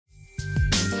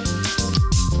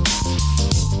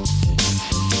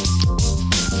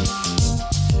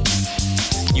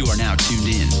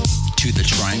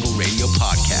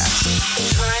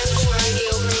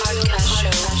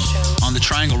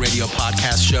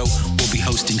show, we'll be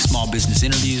hosting small business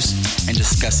interviews and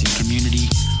discussing community,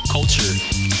 culture,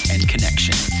 and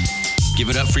connection. Give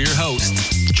it up for your host,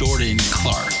 Jordan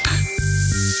Clark.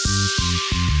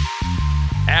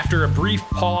 After a brief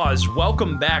pause,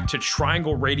 welcome back to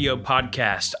Triangle Radio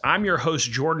Podcast. I'm your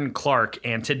host, Jordan Clark,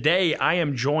 and today I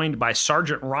am joined by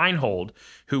Sergeant Reinhold,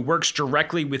 who works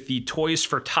directly with the Toys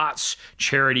for Tots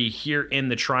charity here in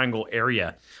the Triangle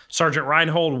area. Sergeant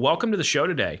Reinhold, welcome to the show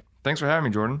today. Thanks for having me,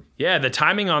 Jordan. Yeah, the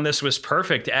timing on this was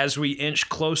perfect. As we inch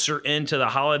closer into the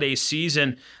holiday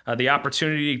season, the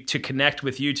opportunity to connect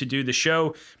with you to do the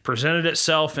show presented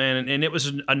itself, and it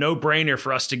was a no-brainer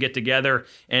for us to get together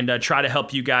and try to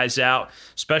help you guys out,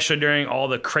 especially during all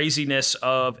the craziness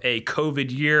of a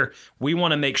COVID year. We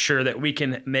want to make sure that we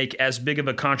can make as big of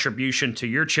a contribution to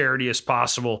your charity as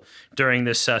possible during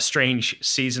this strange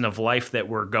season of life that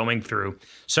we're going through.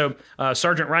 So,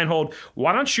 Sergeant Reinhold,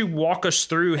 why don't you walk us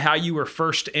through how you were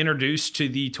first introduced to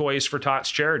the Toys for Tots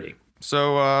charity?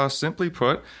 So, simply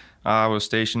put, I was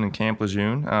stationed in Camp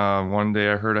Lejeune. One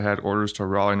day I heard I had orders to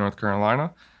Raleigh, North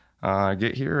Carolina. I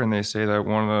get here and they say that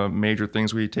one of the major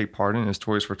things we take part in is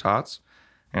Toys for Tots.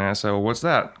 And I said, well, what's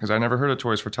that? Because I never heard of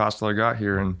Toys for Tots till I got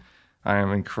here. And I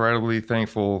am incredibly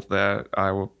thankful that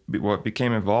I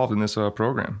became involved in this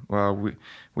program.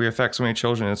 We affect so many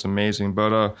children. It's amazing.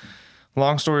 But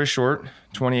long story short,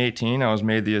 2018, I was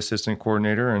made the assistant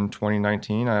coordinator. In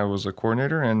 2019, I was a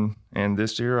coordinator. And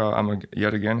this year, I'm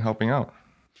yet again helping out.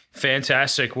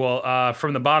 Fantastic. Well,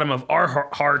 from the bottom of our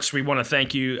hearts, we want to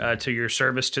thank you to your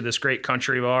service to this great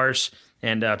country of ours,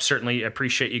 and certainly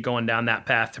appreciate you going down that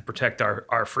path to protect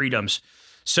our freedoms.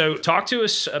 So talk to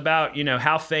us about,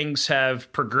 how things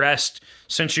have progressed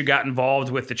since you got involved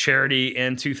with the charity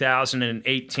in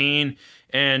 2018.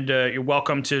 And you're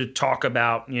welcome to talk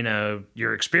about,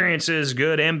 your experiences,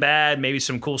 good and bad, maybe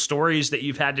some cool stories that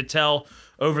you've had to tell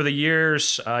over the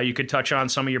years. You could touch on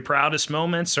some of your proudest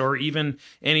moments or even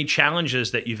any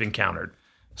challenges that you've encountered.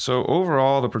 So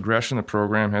overall, the progression of the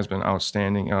program has been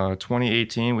outstanding.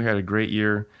 2018, we had a great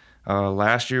year.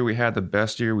 Last year, we had the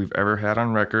best year we've ever had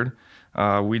on record.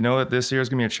 We know that this year is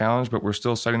going to be a challenge, but we're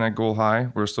still setting that goal high.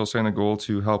 We're still setting the goal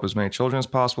to help as many children as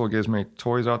possible, get as many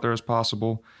toys out there as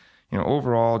possible.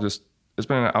 Overall, it's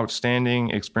been an outstanding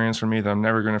experience for me that I'm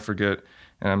never going to forget,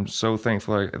 and I'm so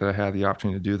thankful that I had the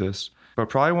opportunity to do this. But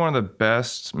probably one of the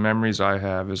best memories I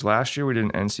have is last year we did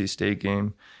an NC State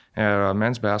game at a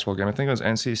men's basketball game. I think it was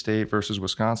NC State versus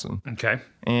Wisconsin. Okay.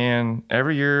 And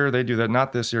every year they do that,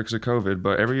 not this year because of COVID,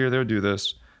 but every year they would do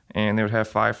this, and they would have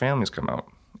 5 families come out.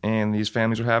 And these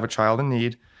families would have a child in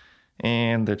need,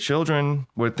 and the children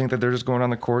would think that they're just going on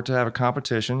the court to have a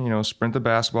competition, sprint the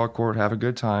basketball court, have a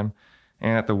good time,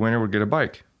 and that the winner would get a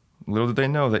bike. Little did they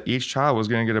know that each child was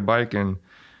going to get a bike, and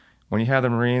when you have the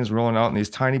Marines rolling out in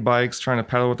these tiny bikes, trying to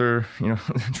pedal with their,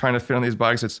 trying to fit on these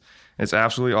bikes, it's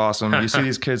absolutely awesome. You see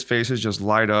these kids' faces just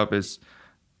light up. It's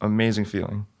an amazing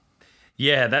feeling.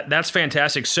 Yeah, that's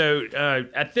fantastic. So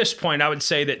at this point, I would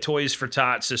say that Toys for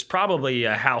Tots is probably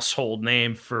a household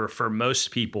name for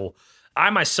most people. I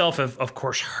myself have, of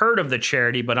course, heard of the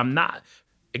charity, but I'm not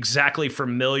exactly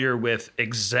familiar with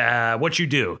what you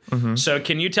do. Mm-hmm. So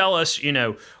can you tell us,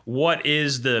 what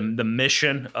is the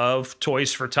mission of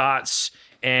Toys for Tots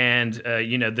and,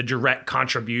 the direct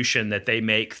contribution that they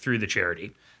make through the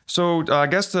charity? So I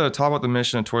guess to talk about the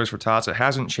mission of Toys for Tots, it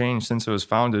hasn't changed since it was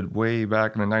founded way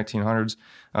back in the 1900s,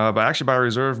 but actually by a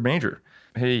reserve major.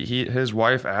 His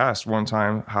wife asked one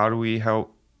time, how do we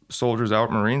help soldiers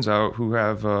out, Marines out, who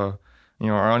have, are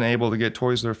unable to get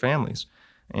toys to their families?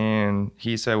 And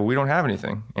he said, well, we don't have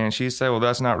anything. And she said, well,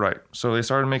 that's not right. So they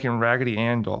started making Raggedy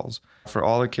Ann dolls for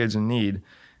all the kids in need.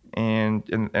 And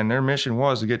their mission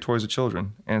was to get toys to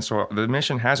children. And so the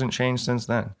mission hasn't changed since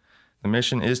then. The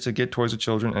mission is to get toys to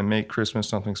children and make Christmas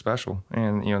something special.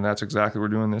 And, that's exactly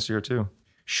what we're doing this year, too.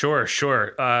 Sure.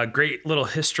 Great little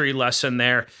history lesson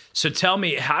there. So tell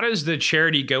me, how does the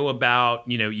charity go about,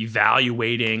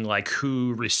 evaluating like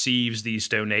who receives these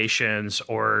donations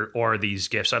or these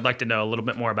gifts? I'd like to know a little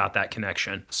bit more about that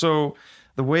connection. So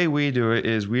the way we do it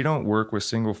is we don't work with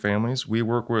single families. We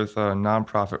work with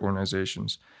nonprofit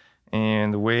organizations.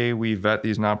 And the way we vet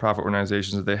these nonprofit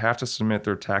organizations is they have to submit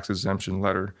their tax exemption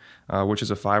letter, which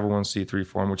is a 501c3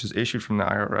 form, which is issued from the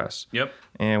IRS. Yep.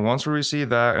 And once we receive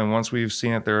that, and once we've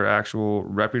seen that they're actual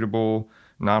reputable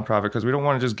nonprofit, because we don't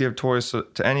want to just give toys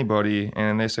to anybody,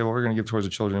 and they say, well, we're going to give toys to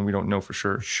children, and we don't know for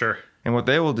sure. Sure. And what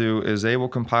they will do is they will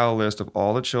compile a list of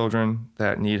all the children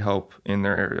that need help in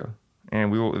their area.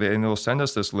 And they'll send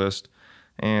us this list.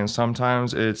 And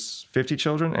sometimes it's 50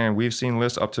 children, and we've seen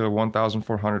lists up to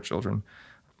 1,400 children.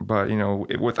 But,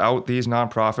 without these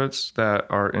nonprofits that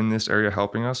are in this area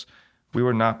helping us, we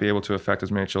would not be able to affect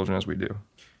as many children as we do.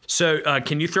 So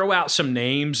can you throw out some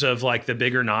names of like the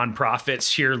bigger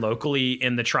nonprofits here locally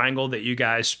in the Triangle that you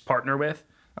guys partner with?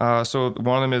 So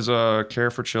one of them is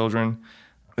Care for Children.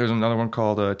 There's another one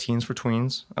called Teens for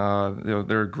Tweens.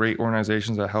 They're great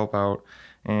organizations that help out,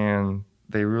 and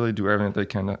they really do everything that they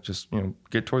can to just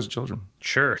get toys to children.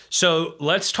 Sure. So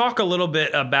let's talk a little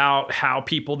bit about how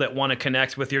people that want to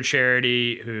connect with your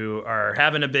charity, who are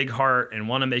having a big heart and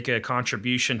want to make a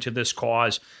contribution to this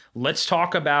cause. Let's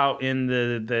talk about, in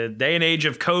the day and age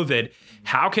of COVID,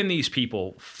 how can these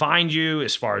people find you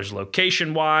as far as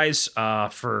location-wise,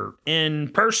 for in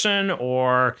person,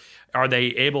 or are they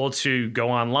able to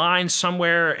go online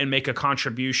somewhere and make a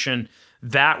contribution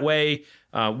that way?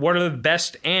 What are the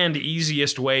best and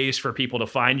easiest ways for people to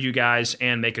find you guys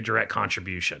and make a direct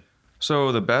contribution?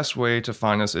 So the best way to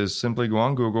find us is simply go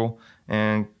on Google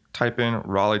and type in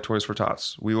Raleigh Toys for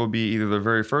Tots. We will be either the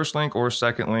very first link or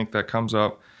second link that comes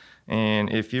up.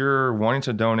 And if you're wanting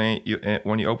to donate,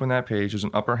 when you open that page, there's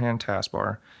an upper hand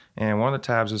taskbar. And one of the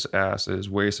tabs is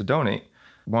ways to donate.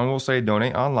 One will say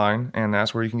donate online, and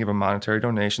that's where you can give a monetary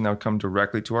donation that would come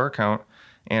directly to our account.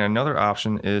 And another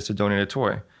option is to donate a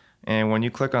toy. And when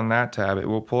you click on that tab, it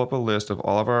will pull up a list of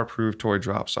all of our approved toy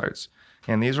drop sites.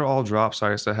 And these are all drop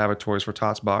sites that have a Toys for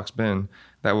Tots box bin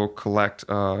that will collect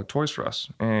toys for us.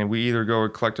 And we either go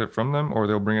and collect it from them, or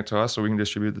they'll bring it to us so we can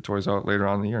distribute the toys out later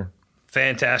on in the year.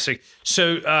 Fantastic.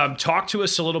 So talk to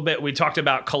us a little bit. We talked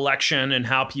about collection and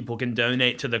how people can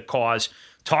donate to the cause.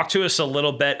 Talk to us a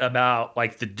little bit about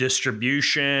like the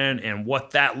distribution and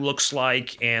what that looks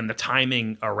like and the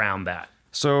timing around that.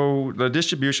 So the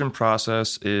distribution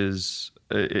process is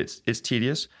it's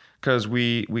tedious because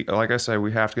we like I said,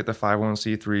 we have to get the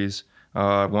 501c3s.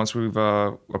 Once we've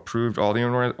approved all the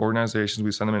organizations,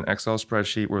 we send them an Excel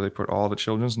spreadsheet where they put all the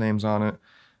children's names on it.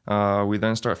 We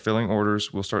then start filling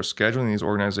orders. We'll start scheduling these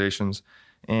organizations.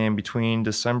 And between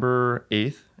December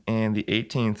 8th and the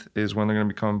 18th is when they're going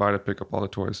to be coming by to pick up all the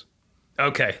toys.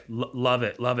 Okay. Love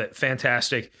it. Love it.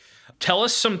 Fantastic. Tell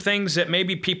us some things that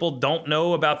maybe people don't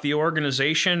know about the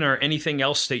organization or anything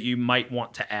else that you might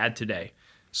want to add today.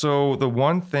 So the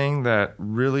one thing that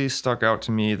really stuck out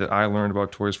to me that I learned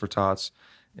about Toys for Tots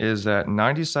is that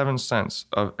 97 cents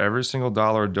of every single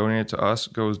dollar donated to us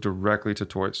goes directly to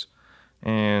toys.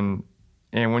 And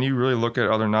when you really look at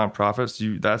other nonprofits,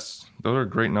 those are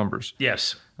great numbers.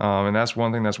 Yes. And that's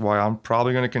one thing. That's why I'm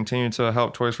probably going to continue to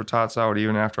help Toys for Tots out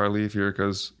even after I leave here,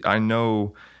 because I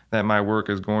know that my work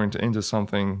is going into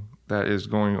something that is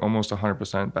going almost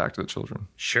 100% back to the children.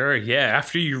 Sure, yeah.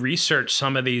 After you research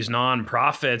some of these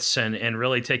nonprofits and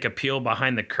really take a peel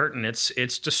behind the curtain,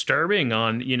 it's disturbing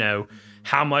on,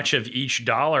 how much of each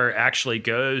dollar actually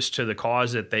goes to the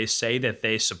cause that they say that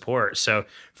they support. So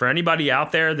for anybody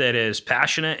out there that is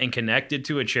passionate and connected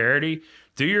to a charity,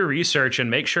 do your research and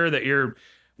make sure that you're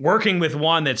working with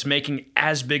one that's making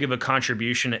as big of a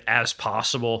contribution as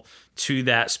possible to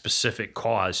that specific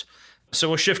cause. So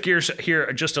we'll shift gears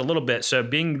here just a little bit. So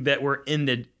being that we're in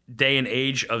the day and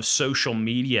age of social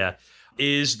media,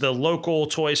 is the local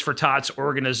Toys for Tots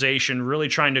organization really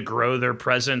trying to grow their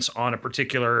presence on a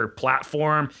particular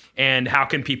platform? And how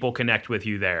can people connect with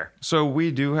you there? So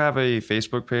we do have a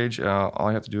Facebook page. All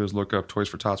you have to do is look up Toys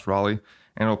for Tots Raleigh,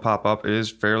 and it'll pop up. It is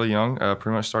fairly young,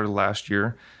 pretty much started last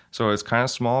year. So it's kind of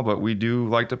small, but we do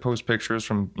like to post pictures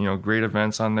from great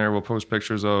events on there. We'll post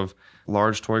pictures of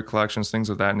large toy collections, things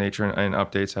of that nature, and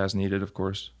updates as needed, of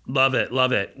course. Love it,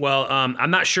 love it. Well, I'm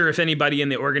not sure if anybody in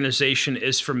the organization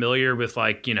is familiar with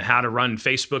how to run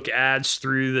Facebook ads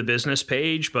through the business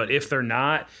page, but if they're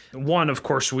not, one, of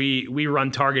course, we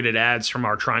run targeted ads from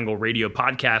our Triangle Radio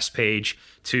podcast page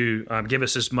to give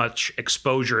us as much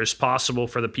exposure as possible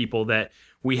for the people that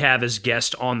we have as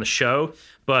guests on the show.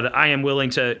 But I am willing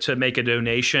to make a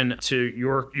donation to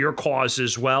your cause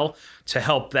as well to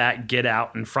help that get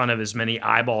out in front of as many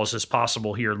eyeballs as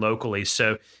possible here locally.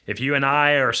 So if you and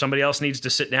I or somebody else needs to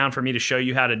sit down for me to show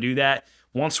you how to do that,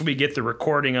 once we get the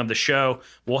recording of the show,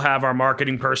 we'll have our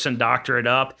marketing person doctor it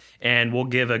up, and we'll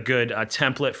give a good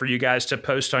template for you guys to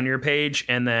post on your page,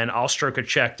 and then I'll stroke a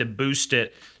check to boost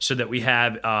it so that we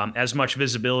have as much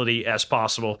visibility as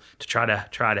possible to try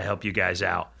to help you guys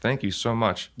out. Thank you so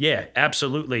much. Yeah,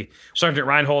 absolutely. Sergeant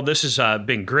Reinhold, this has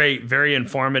been great, very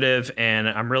informative, and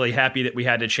I'm really happy that we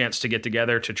had a chance to get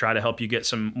together to try to help you get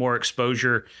some more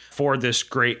exposure for this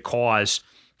great cause.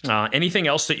 Anything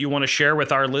else that you want to share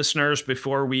with our listeners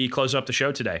before we close up the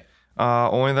show today?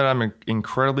 Only that I'm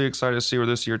incredibly excited to see where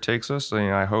this year takes us.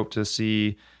 I hope to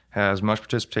see as much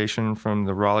participation from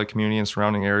the Raleigh community and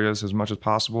surrounding areas as much as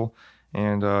possible.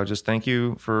 And just thank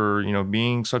you for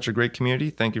being such a great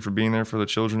community. Thank you for being there for the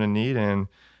children in need. And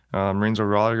Marines of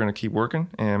Raleigh are going to keep working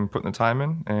and putting the time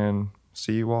in, and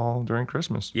see you all during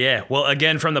Christmas. Yeah. Well,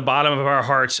 again, from the bottom of our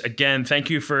hearts, again, thank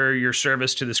you for your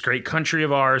service to this great country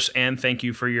of ours, and thank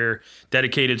you for your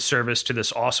dedicated service to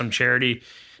this awesome charity.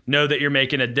 Know that you're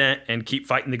making a dent, and keep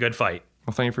fighting the good fight.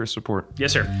 Well, thank you for your support.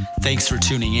 Yes, sir. Thanks for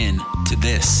tuning in to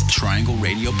this Triangle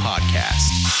Radio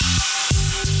podcast.